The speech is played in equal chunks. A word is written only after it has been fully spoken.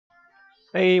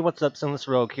Hey, what's up?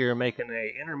 Sinlessrogue here, making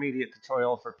a intermediate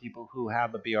tutorial for people who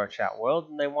have a VRChat world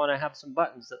and they want to have some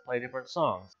buttons that play different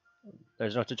songs.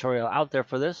 There's no tutorial out there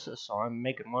for this, so I'm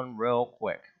making one real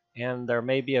quick. And there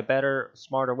may be a better,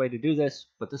 smarter way to do this,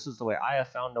 but this is the way I have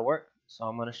found to work, so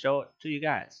I'm going to show it to you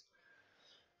guys.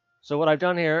 So what I've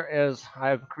done here is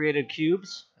I've created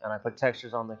cubes, and I put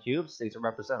textures on the cubes. These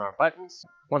represent our buttons.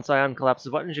 Once I uncollapse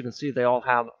the buttons, you can see they all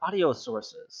have audio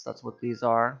sources. That's what these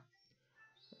are.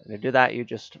 And to do that, you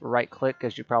just right click,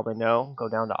 as you probably know, go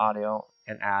down to audio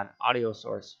and add audio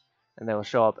source, and they will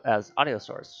show up as audio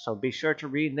source. So be sure to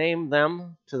rename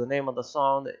them to the name of the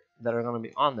song that are going to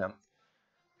be on them.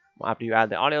 After you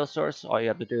add the audio source, all you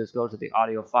have to do is go to the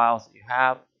audio files that you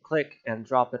have, click and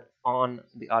drop it on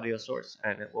the audio source,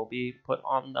 and it will be put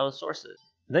on those sources.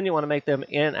 Then you want to make them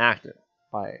inactive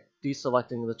by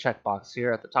deselecting the checkbox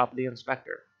here at the top of the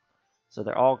inspector, so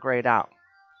they're all grayed out.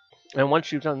 And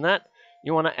once you've done that,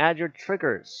 you want to add your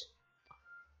triggers.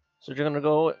 So you're going to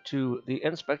go to the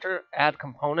inspector, add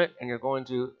component, and you're going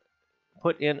to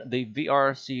put in the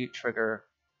VRC trigger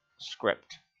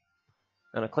script.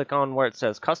 Going to click on where it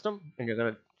says custom, and you're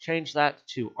going to change that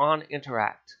to on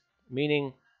interact,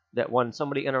 meaning that when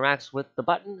somebody interacts with the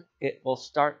button, it will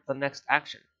start the next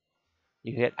action.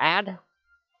 You hit add,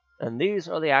 and these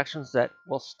are the actions that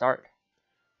will start.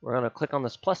 We're going to click on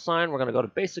this plus sign, we're going to go to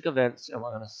basic events, and we're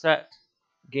going to set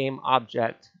game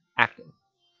object active.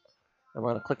 And we're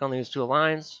going to click on these two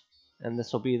lines, and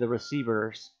this will be the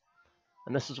receivers.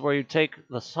 And this is where you take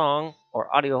the song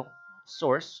or audio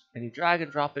source and you drag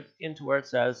and drop it into where it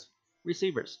says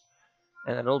receivers.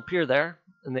 And it'll appear there.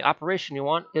 And the operation you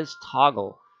want is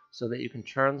toggle, so that you can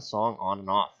turn the song on and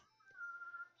off.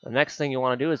 The next thing you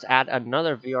want to do is add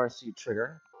another VRC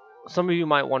trigger. Some of you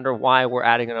might wonder why we're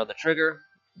adding another trigger,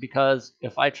 because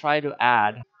if I try to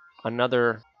add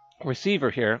another receiver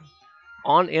here,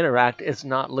 on interact is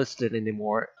not listed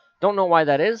anymore. Don't know why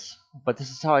that is, but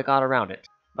this is how I got around it.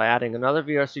 By adding another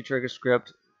VRC trigger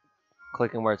script,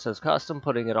 clicking where it says custom,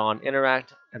 putting it on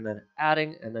interact, and then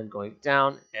adding, and then going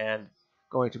down and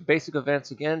going to basic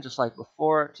events again, just like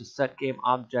before, to set game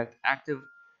object active.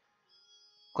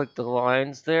 Click the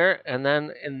lines there, and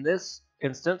then in this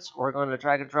instance, we're going to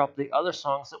drag and drop the other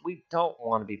songs that we don't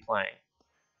want to be playing.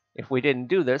 If we didn't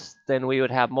do this, then we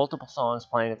would have multiple songs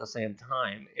playing at the same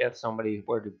time if somebody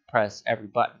were to press every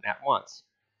button at once.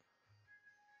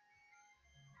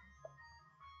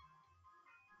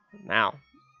 Now,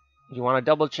 you want to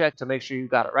double check to make sure you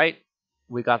got it right.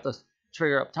 We got the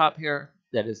trigger up top here.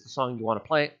 That is the song you want to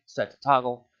play. Set to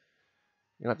toggle.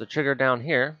 You have the trigger down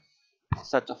here.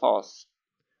 Set to false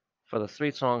for the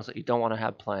 3 songs that you don't want to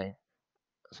have playing,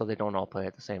 so they don't all play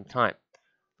at the same time.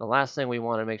 The last thing we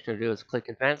want to make sure to do is click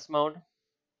advanced mode.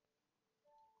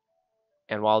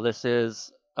 And while this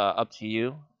is up to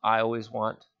you, I always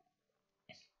want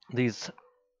these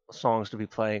songs to be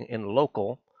playing in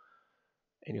local,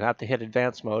 and you have to hit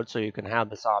advanced mode so you can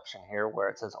have this option here where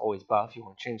it says always buff. You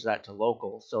want to change that to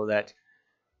local so that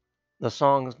the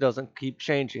song doesn't keep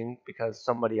changing because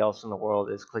somebody else in the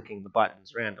world is clicking the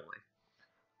buttons randomly.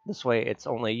 This way it's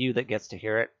only you that gets to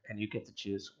hear it, and you get to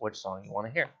choose which song you want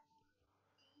to hear.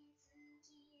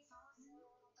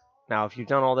 Now if you've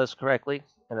done all this correctly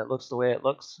and it looks the way it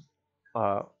looks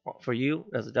for you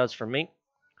as it does for me,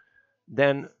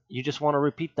 then you just want to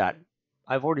repeat that.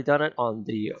 I've already done it on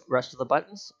the rest of the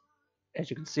buttons. As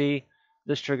you can see,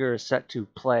 this trigger is set to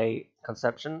play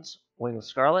Conceptions, Wing of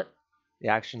Scarlet. The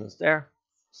action is there,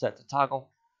 set to toggle.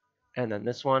 And then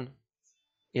this one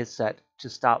is set to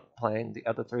stop playing the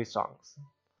other 3 songs.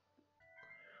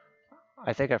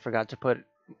 I think I forgot to put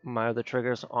my other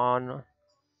triggers on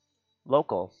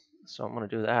local, so I'm going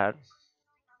to do that.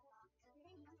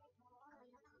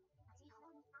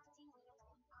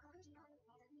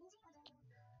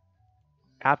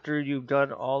 After you've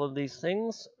done all of these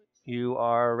things, you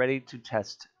are ready to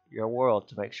test your world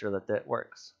to make sure that that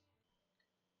works.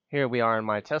 Here we are in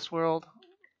my test world,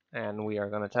 and we are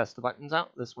going to test the buttons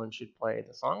out. This one should play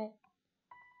the song,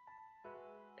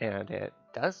 and it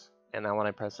does. And now when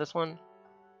I press this one,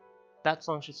 that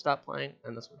song should stop playing,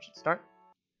 and this one should start.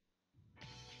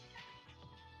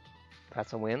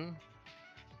 That's a win.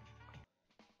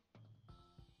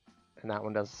 And that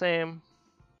one does the same.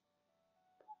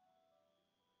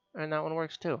 And that one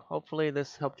works too. Hopefully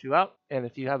this helped you out. And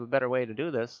if you have a better way to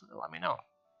do this, let me know.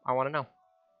 I want to know.